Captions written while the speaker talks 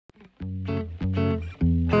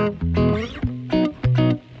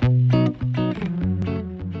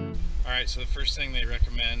first thing they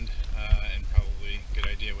recommend, and probably a good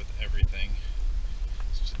idea with everything,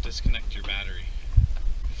 is to disconnect your battery.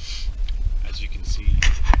 As you can see,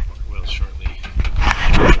 or will shortly,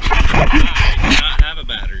 I do not have a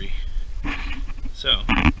battery, so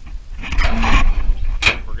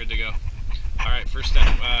we're good to go. Alright, first step,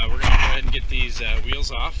 we're going to go ahead and get these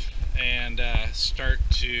wheels off and start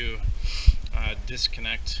to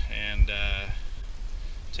disconnect and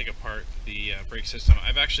take apart the brake system.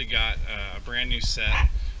 I've actually got a brand new set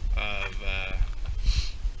of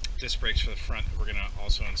disc brakes for the front that we're going to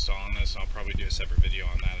also install on this. I'll probably do a separate video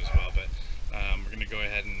on that as well, but we're going to go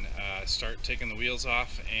ahead and start taking the wheels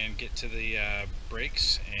off and get to the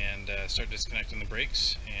brakes and start disconnecting the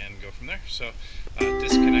brakes and go from there. So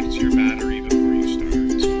disconnect your battery before you start.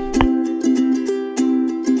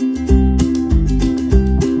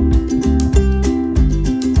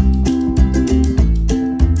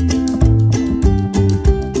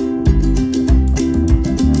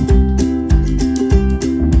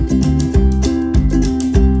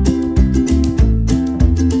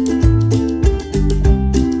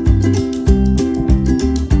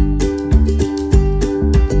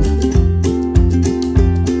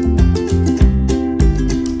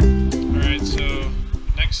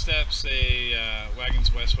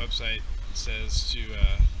 WagensWest website says to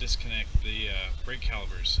disconnect the brake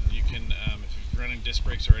calipers, and you can, if you're running disc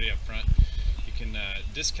brakes already up front, you can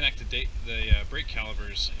disconnect the brake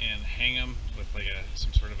calipers and hang them with like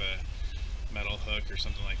some sort of a metal hook or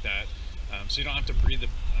something like that, so you don't have to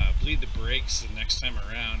bleed the brakes the next time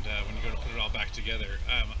around when you go to put it all back together.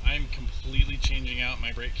 I'm completely changing out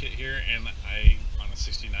my brake kit here, and I, on a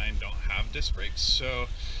 69, don't have disc brakes, so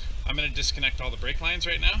I'm going to disconnect all the brake lines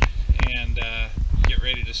right now and get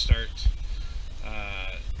ready to start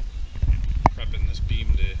prepping this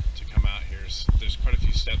beam to come out here. So there's quite a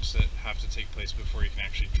few steps that have to take place before you can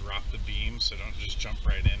actually drop the beam, so don't just jump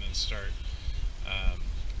right in and start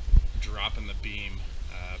dropping the beam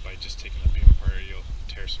by just taking the beam apart, or you'll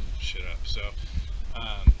tear some shit up. So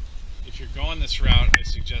if you're going this route, I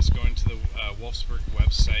suggest going to the WolksWerkin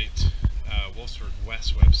website,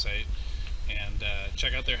 WolksWest website, and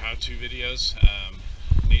check out their how-to videos.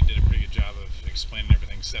 Nate did a pretty good job of explaining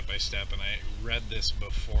everything step by step, and I read this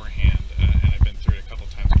beforehand, and I've been through it a couple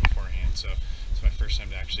times beforehand, so it's my first time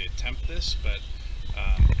to actually attempt this, but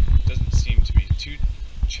it doesn't seem to be too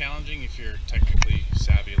challenging if you're technically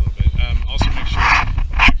savvy a little bit. Also make sure,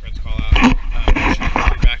 when my friends call out, make sure you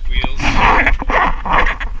put your back wheels.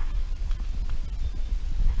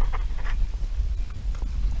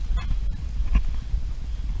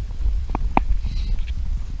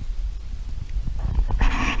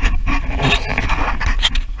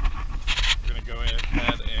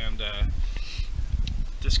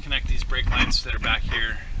 Disconnect these brake lines that are back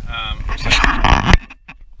here. Looks like, I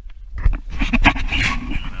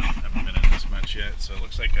haven't been in this much yet, so it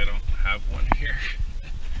looks like I don't have one here.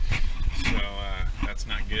 So that's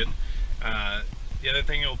not good. The other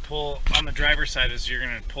thing you'll pull on the driver's side is you're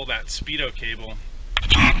going to pull that speedo cable.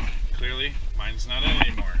 Clearly, mine's not in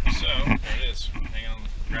anymore. So there it is, hanging on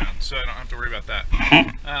the ground. So I don't have to worry about that.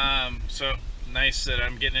 So nice that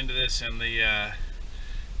I'm getting into this, and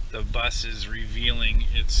the bus is revealing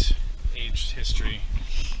its aged history.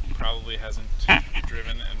 Probably hasn't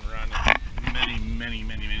driven and run in many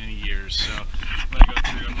years. So I'm going to go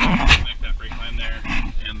through and connect that brake line there,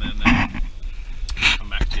 and then come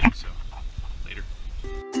back to you. So later.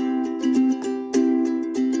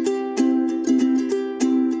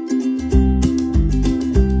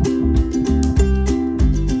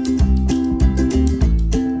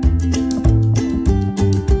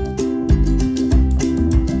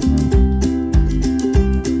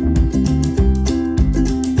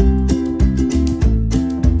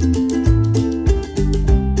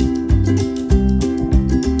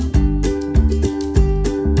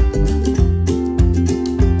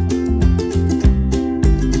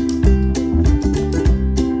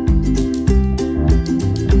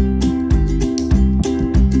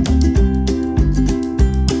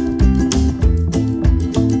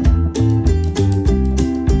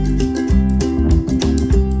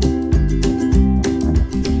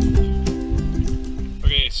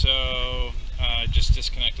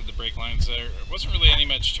 Disconnected the brake lines there. It wasn't really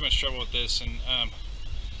too much trouble with this, and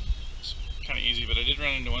it's kind of easy, but I did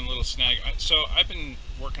run into one little snag. So I've been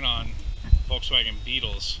working on Volkswagen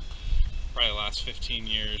Beetles probably the last 15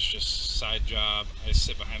 years, just side job. I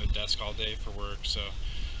sit behind a desk all day for work, so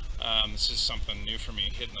this is something new for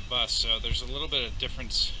me, hitting the bus. So there's a little bit of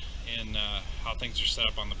difference in how things are set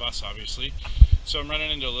up on the bus, obviously. So I'm running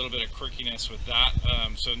into a little bit of quirkiness with that.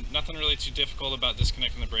 So nothing really too difficult about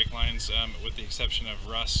disconnecting the brake lines, with the exception of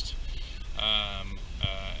rust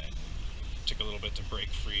Took a little bit to break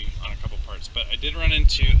free on a couple parts, but I did run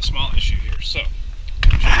into a small issue here. So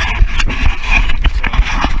what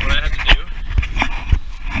I had to do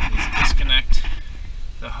is disconnect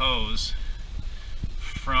the hose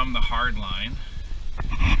from the hard line.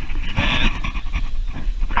 Then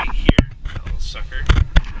right here, that little sucker.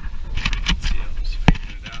 Let's see if I can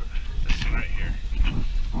get it out. This one right here.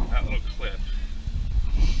 That little clip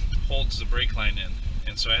holds the brake line in.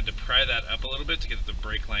 And so I had to pry that up a little bit to get the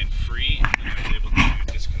brake line free, and then I was able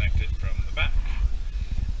to disconnect it from the back.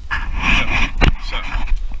 So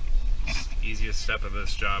it's the easiest step of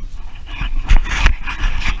this job.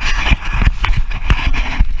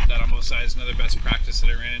 That on both sides. Another best practice that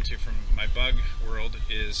I ran into from my bug world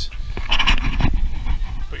is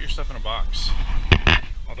put your stuff in a box.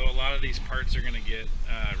 Although a lot of these parts are going to get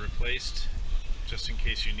replaced, just in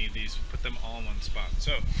case you need these, put them all in one spot.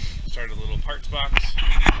 So start a little parts box,